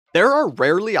There are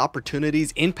rarely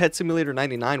opportunities in Pet Simulator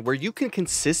 99 where you can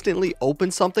consistently open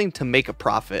something to make a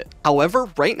profit. However,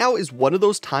 right now is one of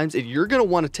those times and you're going to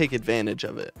want to take advantage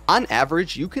of it. On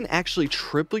average, you can actually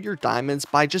triple your diamonds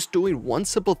by just doing one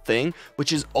simple thing,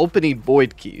 which is opening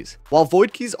void keys. While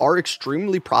void keys are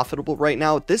extremely profitable right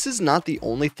now, this is not the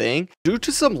only thing. Due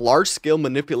to some large scale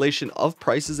manipulation of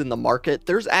prices in the market,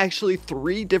 there's actually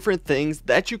 3 different things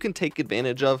that you can take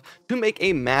advantage of to make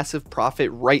a massive profit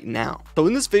right now. So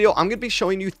in this video, I'm going to be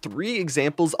showing you 3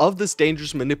 examples of this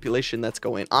dangerous manipulation that's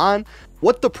going on,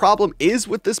 what the problem is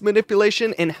with this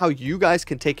manipulation, and how you guys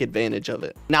can take advantage of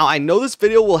it. Now, I know this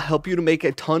video will help you to make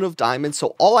a ton of diamonds,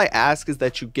 so all I ask is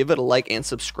that you give it a like and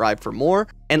subscribe for more.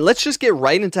 And let's just get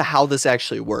right into how this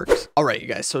actually works. All right, you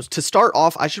guys, so to start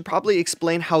off, I should probably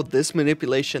explain how this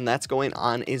manipulation that's going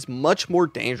on is much more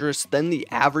dangerous than the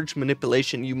average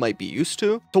manipulation you might be used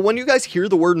to. So when you guys hear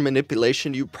the word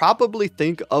manipulation, you probably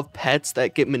think of pets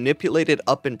that get manipulated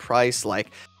up in price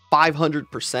like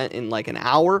 500% in like an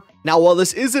hour. Now, while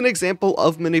this is an example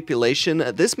of manipulation,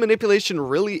 this manipulation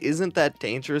really isn't that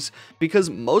dangerous because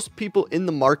most people in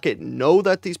the market know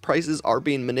that these prices are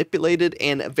being manipulated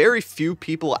and very few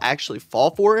people actually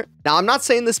fall for it. Now, I'm not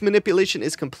saying this manipulation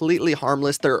is completely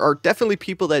harmless. There are definitely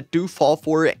people that do fall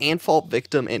for it and fall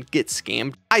victim and get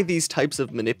scammed by these types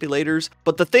of manipulators.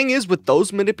 But the thing is, with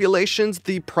those manipulations,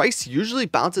 the price usually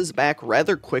bounces back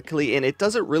rather quickly and it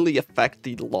doesn't really affect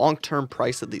the long-term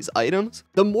price of these items.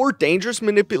 The more dangerous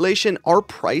manipulation are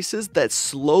prices that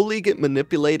slowly get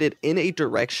manipulated in a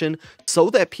direction so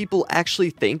that people actually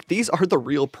think these are the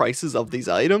real prices of these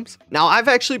items. Now, I've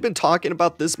actually been talking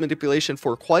about this manipulation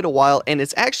for quite a while, and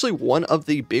it's actually one of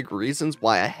the big reasons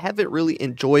why I haven't really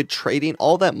enjoyed trading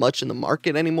all that much in the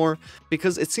market anymore,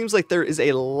 because it seems like there is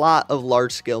a lot of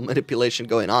large-scale manipulation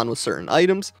going on with certain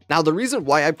items. Now, the reason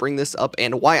why I bring this up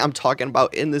and why I'm talking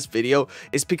about in this video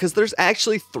is because there's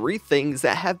actually 3 things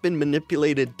that have been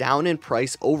manipulated down in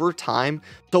price over time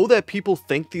so that people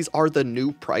think these are the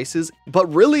new prices, but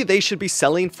really they should be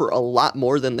selling for a lot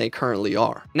more than they currently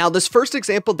are. Now, this first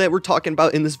example that we're talking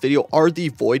about in this video are the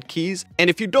void keys. And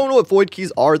if you don't know what void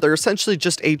keys are, they're essentially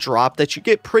just a drop that you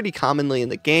get pretty commonly in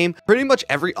the game. Pretty much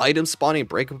every item spawning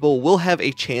breakable will have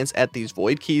a chance at these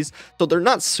void keys, so they're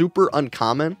not super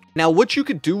uncommon. Now, what you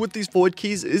could do with these void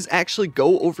keys is actually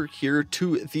go over here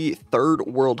to the third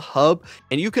world hub,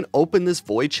 and you can open this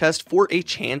void chest for a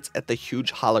chance at the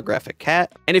huge holographic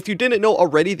cat. And if you didn't know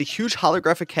already, the huge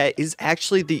holographic cat is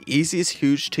actually the easiest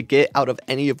huge to get out of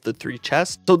any of the 3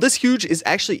 chests. So this huge is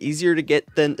actually easier to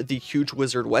get than the huge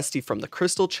wizard Westie from the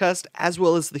crystal chest, as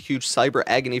well as the huge cyber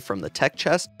agony from the tech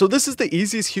chest. So this is the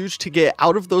easiest huge to get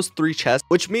out of those 3 chests,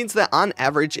 which means that on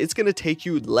average, it's going to take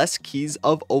you less keys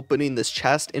of opening this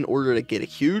chest in order to get a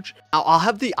huge. Now, I'll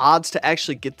have the odds to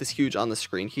actually get this huge on the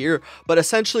screen here, but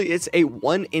essentially it's a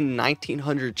 1 in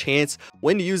 1900 chance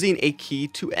when using a key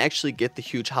to actually get the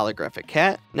huge holographic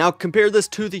cat. Now, compare this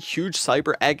to the huge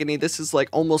cyber agony. This is like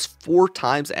almost 4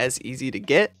 times as easy to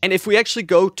get. And if we actually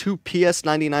go to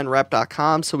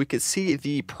ps99wrap.com so we can see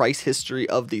the price history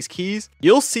of these keys,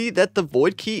 you'll see that the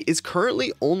void key is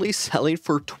currently only selling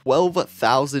for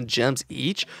 12,000 gems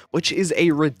each, which is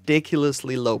a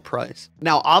ridiculously low price.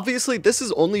 Now, obviously, this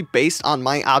is only based on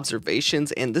my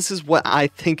observations, and this is what I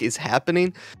think is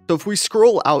happening. So if we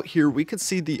scroll out here, we can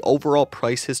see the overall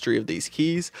price history of these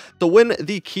keys. So when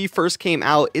the key first came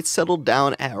out, it settled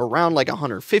down at around like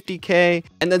 150k,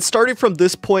 and then starting from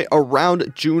this point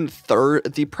around June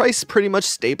 3rd, the price pretty much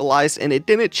stabilized and it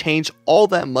didn't change all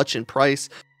that much in price,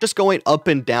 just going up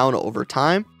and down over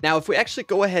time. Now, if we actually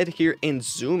go ahead here and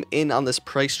zoom in on this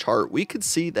price chart, we could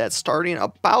see that starting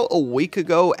about a week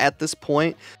ago at this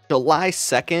point, July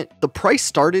 2nd, the price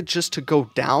started just to go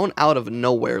down out of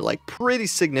nowhere, like pretty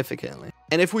significantly.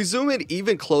 And if we zoom in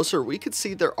even closer, we could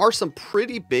see there are some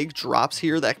pretty big drops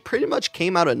here that pretty much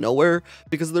came out of nowhere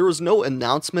because there was no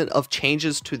announcement of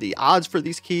changes to the odds for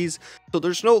these keys. So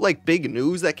there's no like big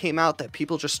news that came out that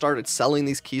people just started selling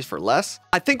these keys for less.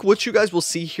 I think what you guys will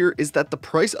see here is that the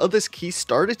price of this key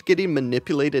started getting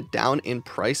manipulated down in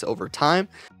price over time,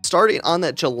 starting on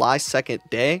that July 2nd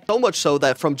day. So much so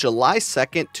that from July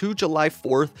 2nd to July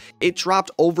 4th, it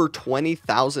dropped over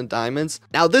 20,000 diamonds.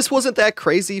 Now, this wasn't that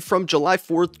crazy. From July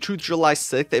 4th to July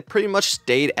 6th, it pretty much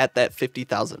stayed at that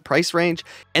 50,000 price range.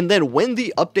 And then when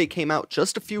the update came out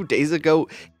just a few days ago,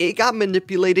 it got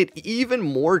manipulated even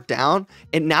more down,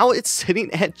 and now it's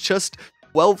sitting at just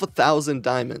 12,000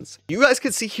 diamonds. You guys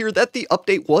can see here that the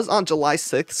update was on July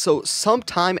 6th, so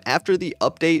sometime after the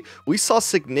update, we saw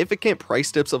significant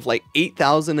price dips of like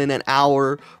 8,000 in an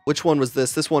hour. Which one was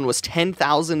this? This one was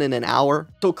 10,000 in an hour.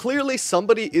 So clearly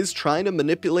somebody is trying to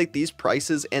manipulate these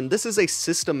prices, and this is a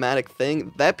systematic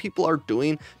thing that people are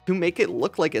doing to make it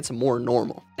look like it's more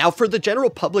normal. Now, for the general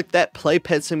public that play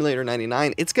Pet Simulator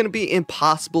 99, it's going to be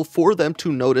impossible for them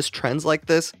to notice trends like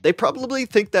this. They probably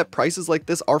think that prices like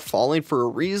this are falling for a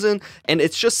reason, and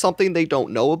it's just something they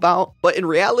don't know about. But in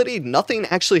reality, nothing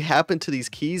actually happened to these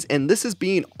keys, and this is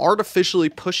being artificially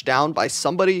pushed down by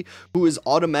somebody who is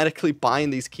automatically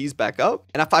buying these keys back up.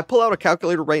 And if I pull out a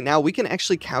calculator right now, we can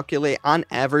actually calculate on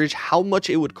average how much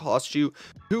it would cost you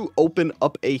to open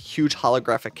up a huge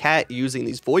holographic cat using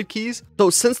these void keys. So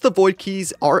since the void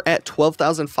keys are at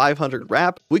 12,500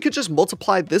 wrap, we could just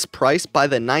multiply this price by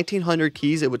the 1,900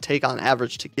 keys it would take on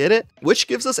average to get it, which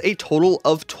gives us a total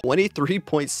of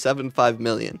 23.75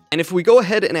 million. And if we go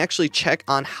ahead and actually check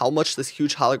on how much this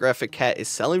huge holographic cat is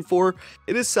selling for,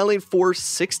 it is selling for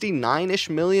 69-ish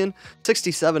million,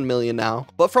 67 million now.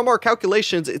 But from our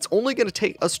calculations, it's only going to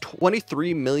take us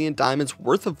 23 million diamonds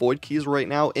worth of void keys right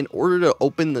now in order to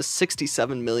open the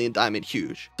 67 million diamond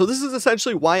huge. So this is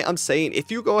essentially why I'm saying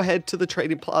if you go ahead to the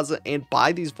trading plaza and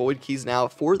buy these void keys now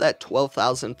for that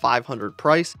 12,500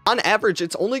 price, on average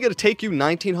it's only going to take you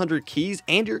 1,900 keys,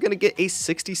 and you're going to get a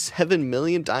 67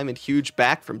 million diamond huge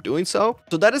back from doing so.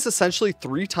 So that is essentially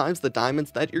 3 times the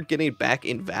diamonds that you're getting back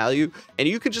in value, and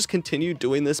you can just continue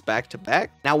doing this back to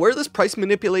back. Now, where this price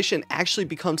manipulation actually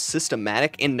becomes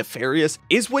systematic and nefarious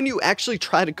is when you actually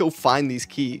try to go find these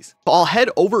keys. So I'll head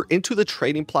over into the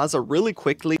trading plaza really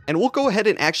quickly, and we'll go ahead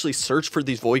and actually search for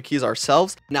these void keys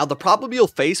ourselves. Now, the problem you'll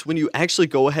face when you actually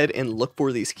go ahead and look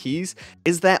for these keys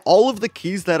is that all of the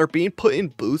keys that are being put in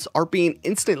booths are being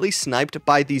instantly sniped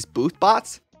by these booth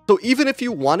bots. So even if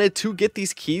you wanted to get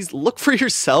these keys, look for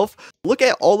yourself. Look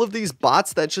at all of these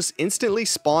bots that just instantly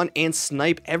spawn and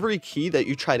snipe every key that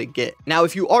you try to get. Now,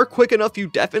 if you are quick enough, you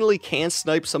definitely can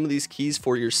snipe some of these keys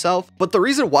for yourself. But the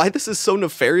reason why this is so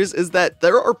nefarious is that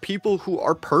there are people who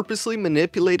are purposely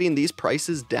manipulating these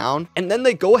prices down, and then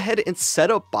they go ahead and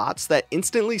set up bots that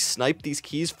instantly snipe these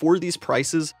keys for these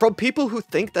prices from people who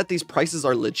think that these prices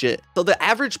are legit. So the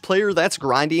average player that's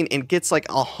grinding and gets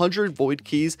like 100 void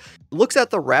keys looks at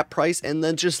the wrap price and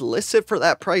then just lists it for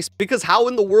that price, because how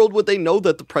in the world would they know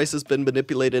that the price has been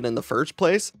manipulated in the first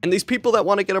place? And these people that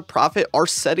want to get a profit are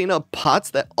setting up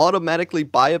bots that automatically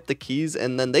buy up the keys,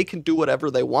 and then they can do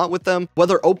whatever they want with them,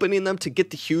 whether opening them to get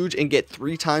the huge and get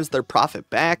 3 times their profit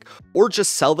back, or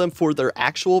just sell them for their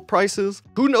actual prices.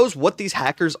 Who knows what these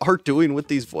hackers are doing with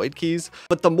these void keys?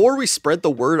 But the more we spread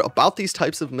the word about these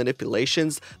types of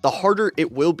manipulations, the harder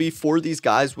it will be for these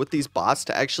guys with these bots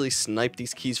to actually snipe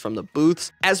these keys from the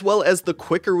booths, as well as the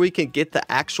quicker we can get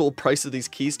the actual price of these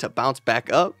keys to bounce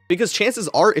back up. Because chances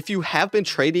are, if you have been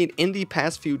trading in the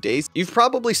past few days, you've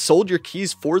probably sold your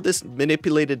keys for this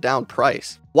manipulated down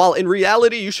price. While in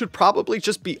reality, you should probably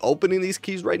just be opening these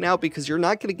keys right now, because you're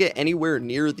not going to get anywhere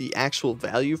near the actual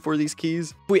value for these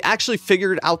keys. If we actually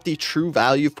figured out the true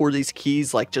value for these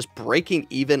keys, like just breaking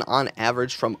even on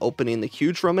average from opening the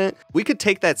huge from it, we could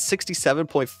take that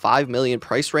 67.5 million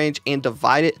price range and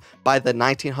divide it by the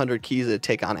 1,900 keys that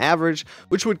take on average,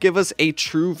 which would give us a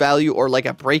true value, or like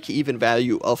a break even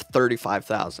value, of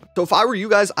 35,000. So if I were you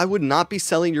guys, I would not be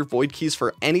selling your void keys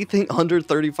for anything under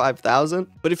 35,000.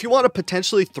 But if you want to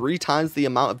potentially 3 times the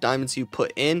amount of diamonds you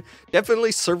put in,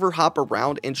 definitely server hop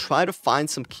around and try to find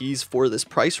some keys for this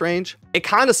price range. It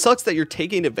kind of sucks that you're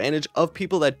taking advantage of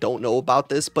people that don't know about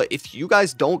this, but if you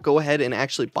guys don't go ahead and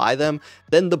actually buy them,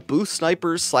 then the booth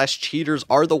snipers slash cheaters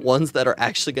are the ones that are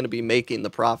actually going to be making the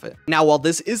profit. Now, while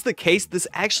this is the case, this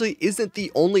actually isn't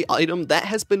the only item that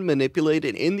has been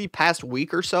manipulated in the past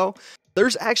week or so.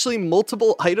 There's actually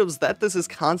multiple items that this is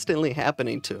constantly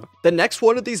happening to. The next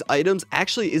one of these items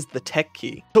actually is the tech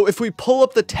key. So if we pull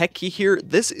up the tech key here,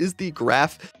 this is the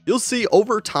graph. You'll see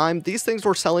over time, these things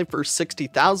were selling for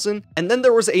 60,000. And then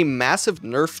there was a massive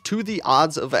nerf to the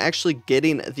odds of actually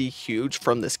getting the huge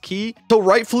from this key. So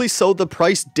rightfully so, the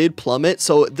price did plummet.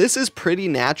 So this is pretty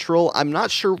natural. I'm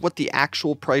not sure what the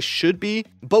actual price should be,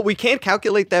 but we can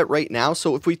calculate that right now.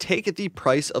 So if we take the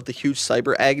price of the huge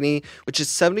cyber agony, which is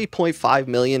 70.5 1.5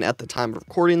 million at the time of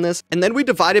recording this, and then we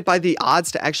divide it by the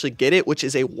odds to actually get it, which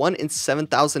is a 1 in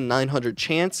 7,900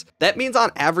 chance. That means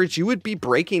on average you would be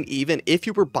breaking even if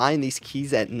you were buying these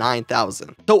keys at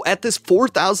 9,000. So at this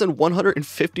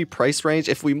 4,150 price range,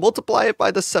 if we multiply it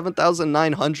by the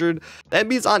 7,900, that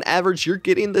means on average you're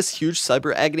getting this huge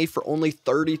cyber agony for only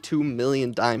 32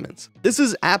 million diamonds. This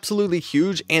is absolutely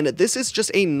huge, and this is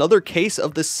just another case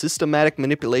of this systematic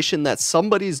manipulation that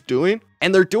somebody's doing.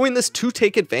 And they're doing this to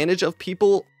take advantage of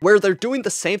people, where they're doing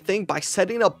the same thing by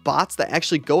setting up bots that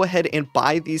actually go ahead and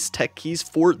buy these tech keys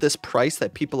for this price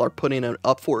that people are putting it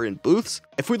up for in booths.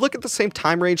 If we look at the same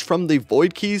time range from the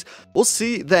void keys, we'll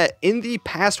see that in the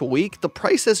past week, the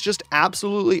price has just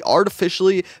absolutely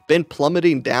artificially been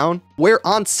plummeting down, where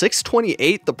on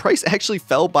 6/28, the price actually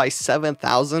fell by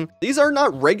 7,000. These are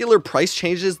not regular price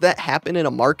changes that happen in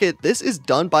a market. This is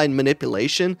done by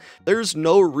manipulation. There's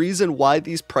no reason why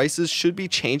these prices should be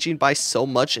changing by so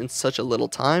much in such a little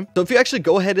time. So if you actually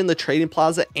go ahead in the trading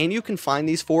plaza and you can find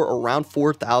these for around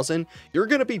 4,000, you're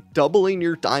going to be doubling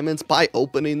your diamonds by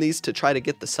opening these to try to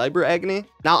get the cyber agony.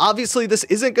 Now obviously this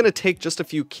isn't going to take just a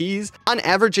few keys. On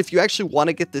average, if you actually want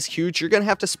to get this huge, you're going to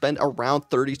have to spend around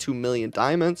 32 million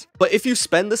diamonds. But if you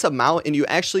spend this amount and you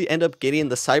actually end up getting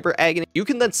the cyber agony, you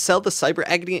can then sell the cyber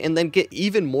agony and then get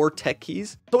even more tech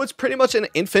keys. So it's pretty much an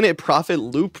infinite profit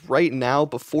loop right now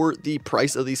before the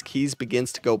price of these keys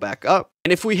begins to go back up.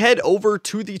 And if we head over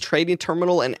to the trading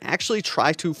terminal and actually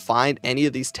try to find any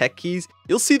of these tech keys,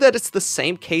 you'll see that it's the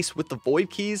same case with the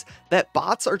void keys, that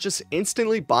bots are just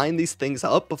instantly buying these things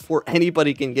up before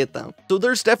anybody can get them. So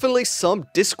there's definitely some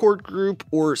Discord group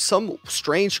or some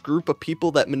strange group of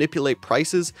people that manipulate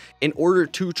prices in order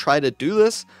to try to do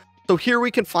this. So here we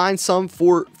can find some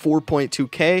for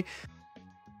 4.2k.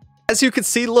 As you can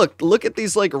see, look at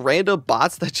these like random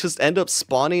bots that just end up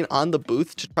spawning on the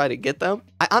booth to try to get them.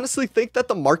 I honestly think that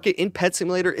the market in Pet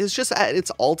Simulator is just at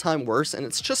its all-time worst, and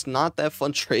it's just not that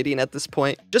fun trading at this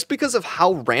point, just because of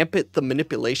how rampant the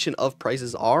manipulation of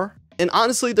prices are. And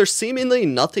honestly, there's seemingly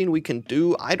nothing we can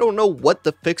do. I don't know what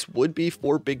the fix would be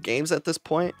for big games at this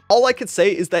point. All I can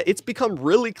say is that it's become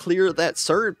really clear that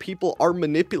certain people are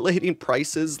manipulating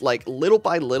prices like little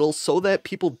by little so that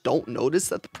people don't notice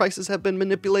that the prices have been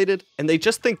manipulated and they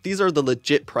just think these are the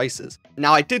legit prices.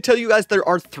 Now, I did tell you guys there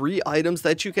are 3 items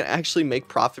that you can actually make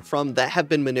profit from that have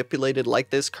been manipulated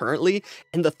like this currently.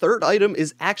 And the third item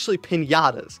is actually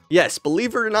pinatas. Yes,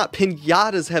 believe it or not,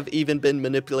 pinatas have even been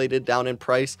manipulated down in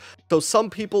price. So some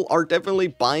people are definitely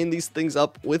buying these things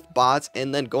up with bots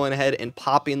and then going ahead and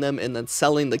popping them and then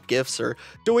selling the gifts or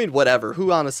doing whatever.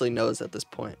 Who honestly knows at this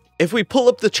point? If we pull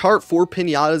up the chart for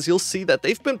pinatas, you'll see that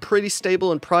they've been pretty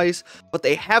stable in price, but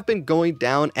they have been going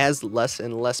down as less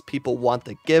and less people want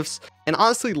the gifts. And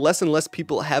honestly, less and less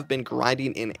people have been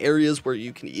grinding in areas where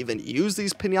you can even use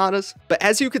these pinatas. But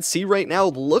as you can see right now,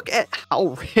 look at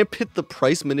how rampant the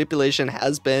price manipulation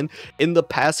has been in the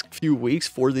past few weeks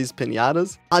for these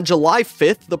pinatas. On July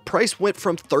 5th, the price went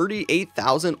from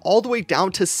 38,000 all the way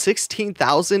down to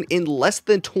 16,000 in less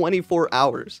than 24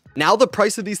 hours. Now the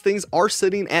price of these things are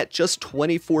sitting at just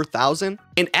 24,000.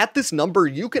 And at this number,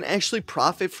 you can actually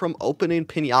profit from opening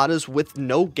pinatas with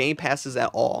no game passes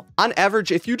at all. On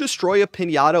average, if you destroy a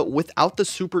pinata without the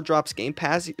Super Drops game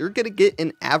pass, you're going to get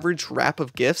an average wrap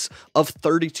of gifts of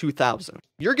 32,000.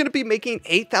 You're going to be making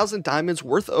 8,000 diamonds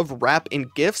worth of wrap in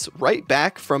gifts right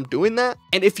back from doing that.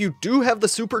 And if you do have the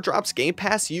Super Drops game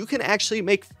pass, you can actually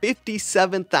make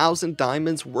 57,000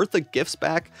 diamonds worth of gifts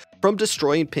back from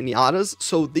destroying pinatas.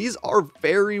 So these are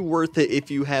very worth it if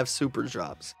you have Super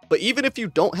Drops. But even if you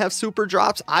don't have Super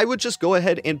Drops, I would just go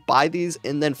ahead and buy these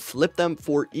and then flip them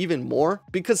for even more,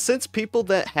 because since people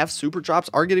that have Super Drops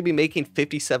are going to be making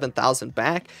 57,000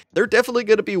 back, they're definitely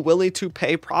going to be willing to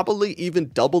pay probably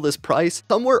even double this price,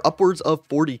 somewhere upwards of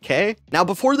 40k. Now,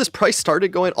 before this price started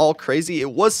going all crazy,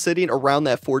 it was sitting around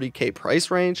that 40k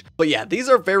price range. But yeah, these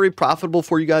are very profitable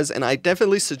for you guys, and I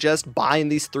definitely suggest buying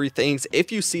these 3 things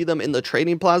if you see them in the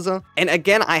trading plaza. And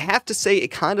again, I have to say it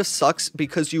kind of sucks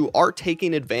because you are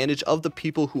taking advantage of the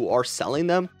people who are selling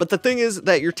them. But the thing is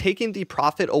that you're taking the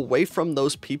profit away from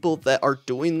those people that are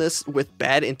doing this with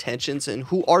bad intentions and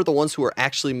who are the ones who are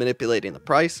actually manipulating the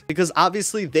price, because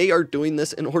obviously they are doing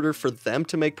this in order for them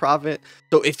to make profit.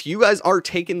 So if you guys are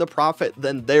taking the profit,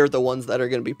 then they're the ones that are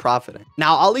going to be profiting.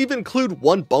 Now, I'll even include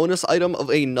one bonus item of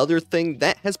another thing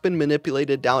that has been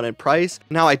manipulated down in price.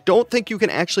 Now, I don't think you can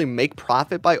actually make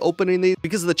profit by opening these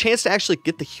because the chance to actually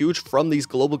get the huge from these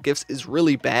global gifts is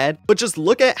really bad. But just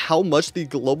look at how much the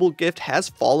global gift has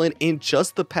fallen in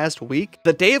just the past week.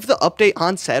 The day of the update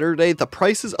on Saturday, the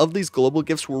prices of these global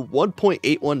gifts were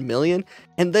 1.81 million,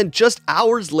 and then just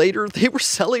hours later they were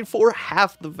selling for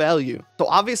half the value. So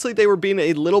obviously they were being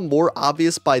a little more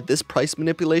obvious by this price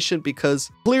manipulation, because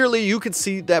clearly you could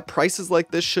see that prices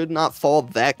like this should not fall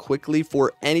that quickly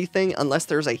for anything unless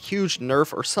there's a huge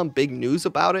nerf or some big news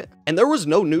about it. And there was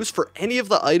no news for any of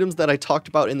the items that I talked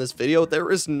about in this video.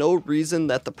 There is no reason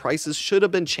that the prices should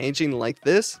have been changing like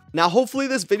this. Now hopefully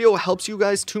this video helps you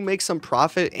guys to make some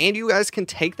profit, and you guys can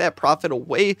take that profit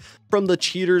away from the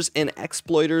cheaters and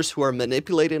exploiters who are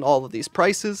manipulating all of these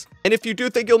prices. And if you do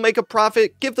think you'll make a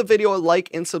profit, give the video a like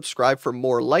and subscribe for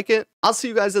more like it. I'll see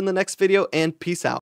you guys in the next video, and peace out.